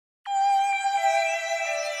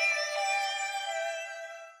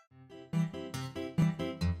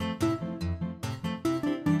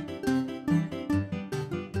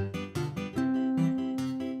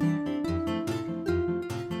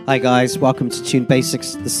Hi guys, welcome to Tune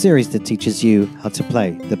Basics, the series that teaches you how to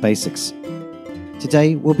play the basics.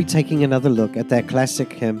 Today we'll be taking another look at that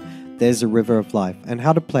classic hymn, There's a River of Life, and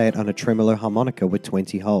how to play it on a tremolo harmonica with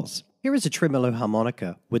 20 holes. Here is a tremolo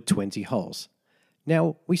harmonica with 20 holes.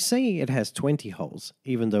 Now, we say it has 20 holes,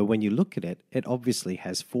 even though when you look at it, it obviously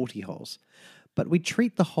has 40 holes. But we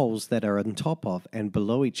treat the holes that are on top of and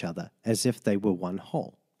below each other as if they were one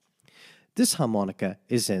hole. This harmonica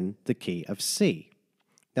is in the key of C.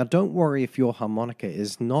 Now don't worry if your harmonica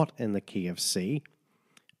is not in the key of C,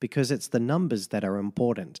 because it's the numbers that are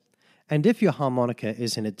important. And if your harmonica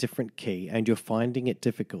is in a different key and you're finding it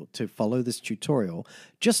difficult to follow this tutorial,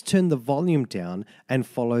 just turn the volume down and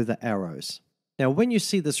follow the arrows. Now when you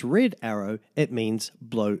see this red arrow, it means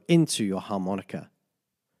blow into your harmonica.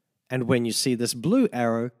 And when you see this blue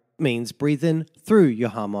arrow, it means breathe in through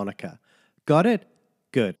your harmonica. Got it?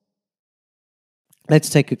 Good. Let's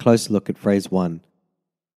take a close look at phrase 1.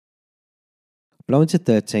 Blow into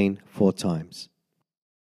 13 4 times.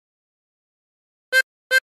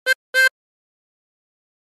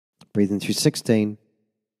 Breathe in through 16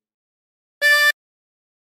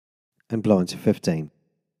 and blow into 15.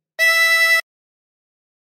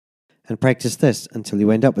 And practice this until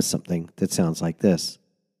you end up with something that sounds like this.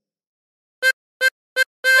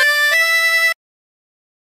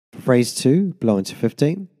 For phrase 2, blow into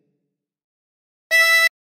 15.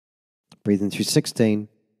 Breathe in through 16.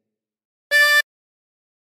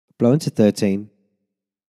 Blow into 13.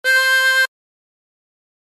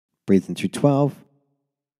 Breathe in through 12.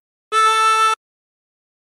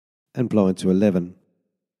 And blow into 11.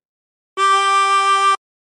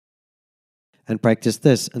 And practice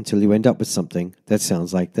this until you end up with something that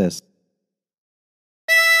sounds like this.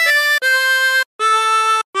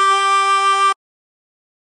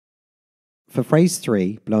 For phrase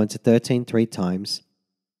 3, blow into 13 3 times.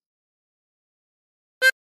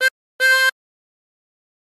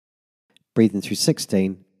 Breathe in through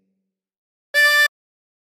 16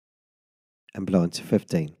 and blow into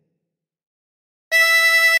 15.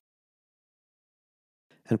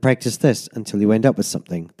 And practice this until you end up with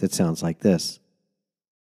something that sounds like this.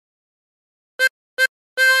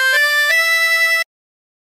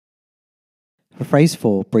 For phrase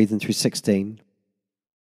 4, breathe in through 16,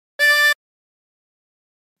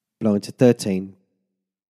 blow into 13,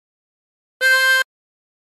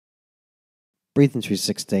 breathe in through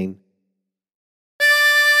 16,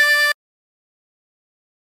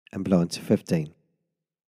 and blow into 15.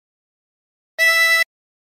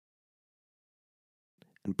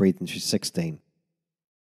 And breathe in through 16.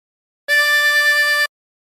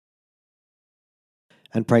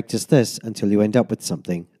 And practice this until you end up with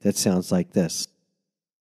something that sounds like this.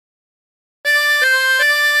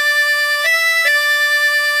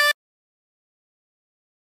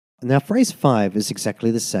 Now phrase 5 is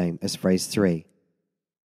exactly the same as phrase 3.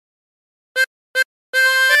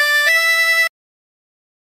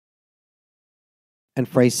 And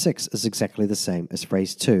phrase 6 is exactly the same as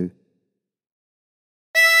phrase 2.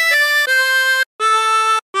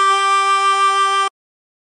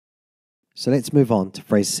 So let's move on to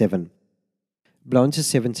phrase 7. Blow into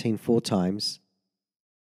 17 4 times.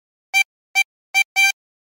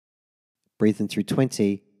 Breathe in through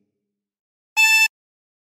 20.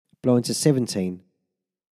 Blow into 17.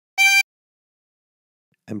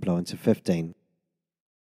 And blow into 15.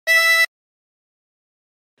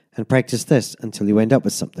 And practice this until you end up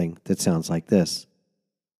with something that sounds like this.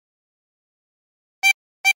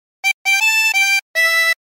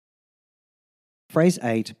 Phrase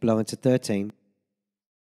 8, blow into 13.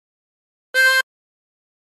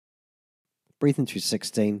 Breathe in through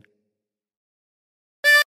 16.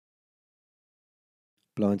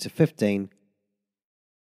 Blow into 15.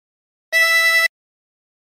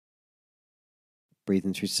 Breathe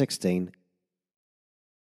in through 16.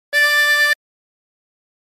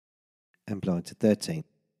 And blow into 13.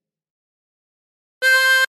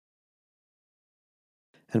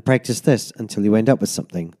 And practice this until you end up with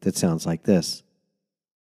something that sounds like this.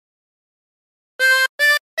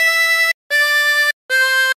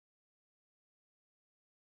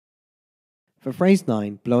 For phrase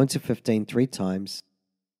 9, blow into 15 3 times.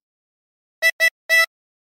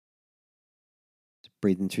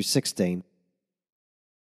 Breathe in through 16.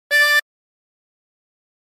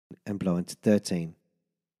 And blow into 13.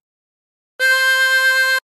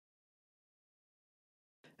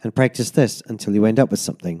 And practice this until you end up with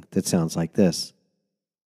something that sounds like this.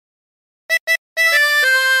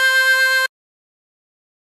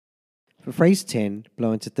 For phrase 10,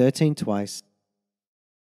 blow into 13 twice.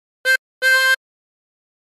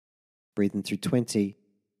 Breathe in through 20.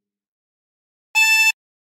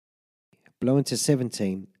 Blow into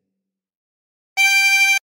 17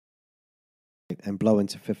 and blow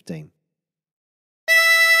into 15.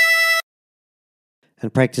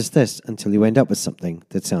 And practice this until you end up with something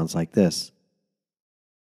that sounds like this.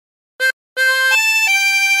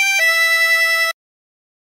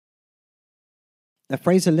 Now,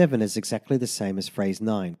 phrase 11 is exactly the same as phrase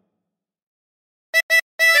 9.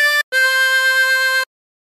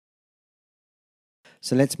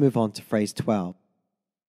 So let's move on to phrase 12.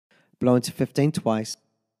 Blow into 15 twice.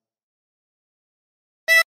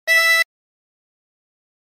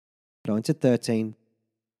 Blow into 13.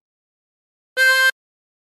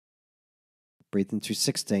 Breathe into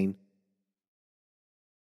 16.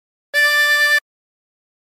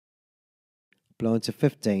 Blow into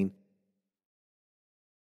 15.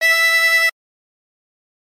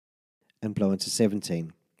 And blow into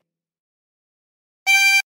 17.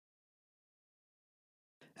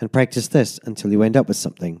 And practice this until you end up with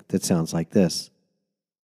something that sounds like this.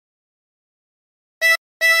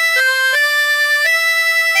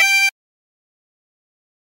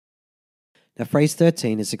 Now, phrase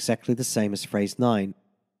 13 is exactly the same as phrase 9.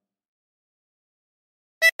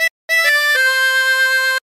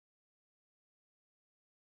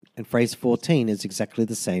 And phrase 14 is exactly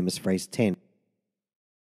the same as phrase 10.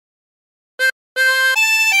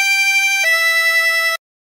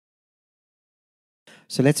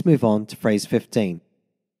 So let's move on to phrase 15.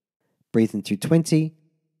 Breathe into 20.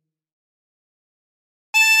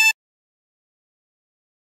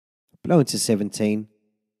 Blow into 17.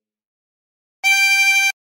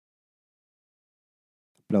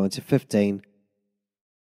 Blow into 15.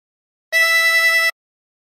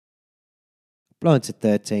 Blow into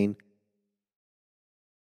 13.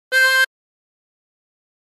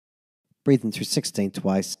 Breathe into 16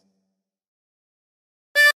 twice.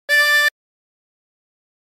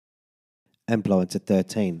 And blow into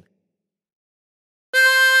 13.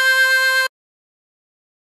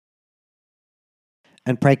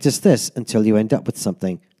 And practice this until you end up with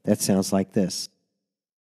something that sounds like this.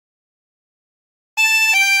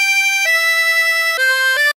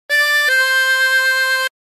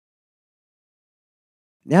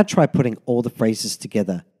 Now try putting all the phrases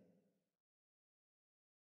together.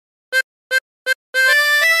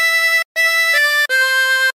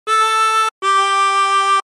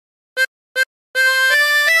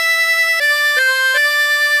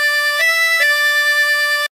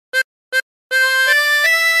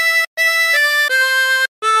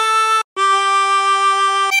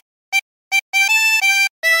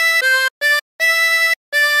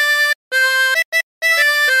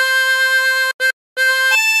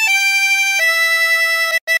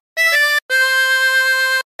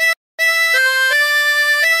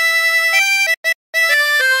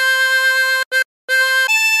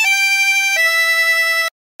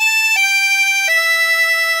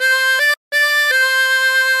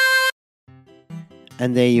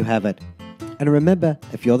 And there you have it. And remember,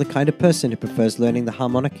 if you're the kind of person who prefers learning the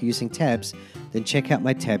harmonica using tabs, then check out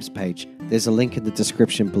my tabs page. There's a link in the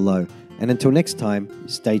description below. And until next time,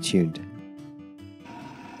 stay tuned.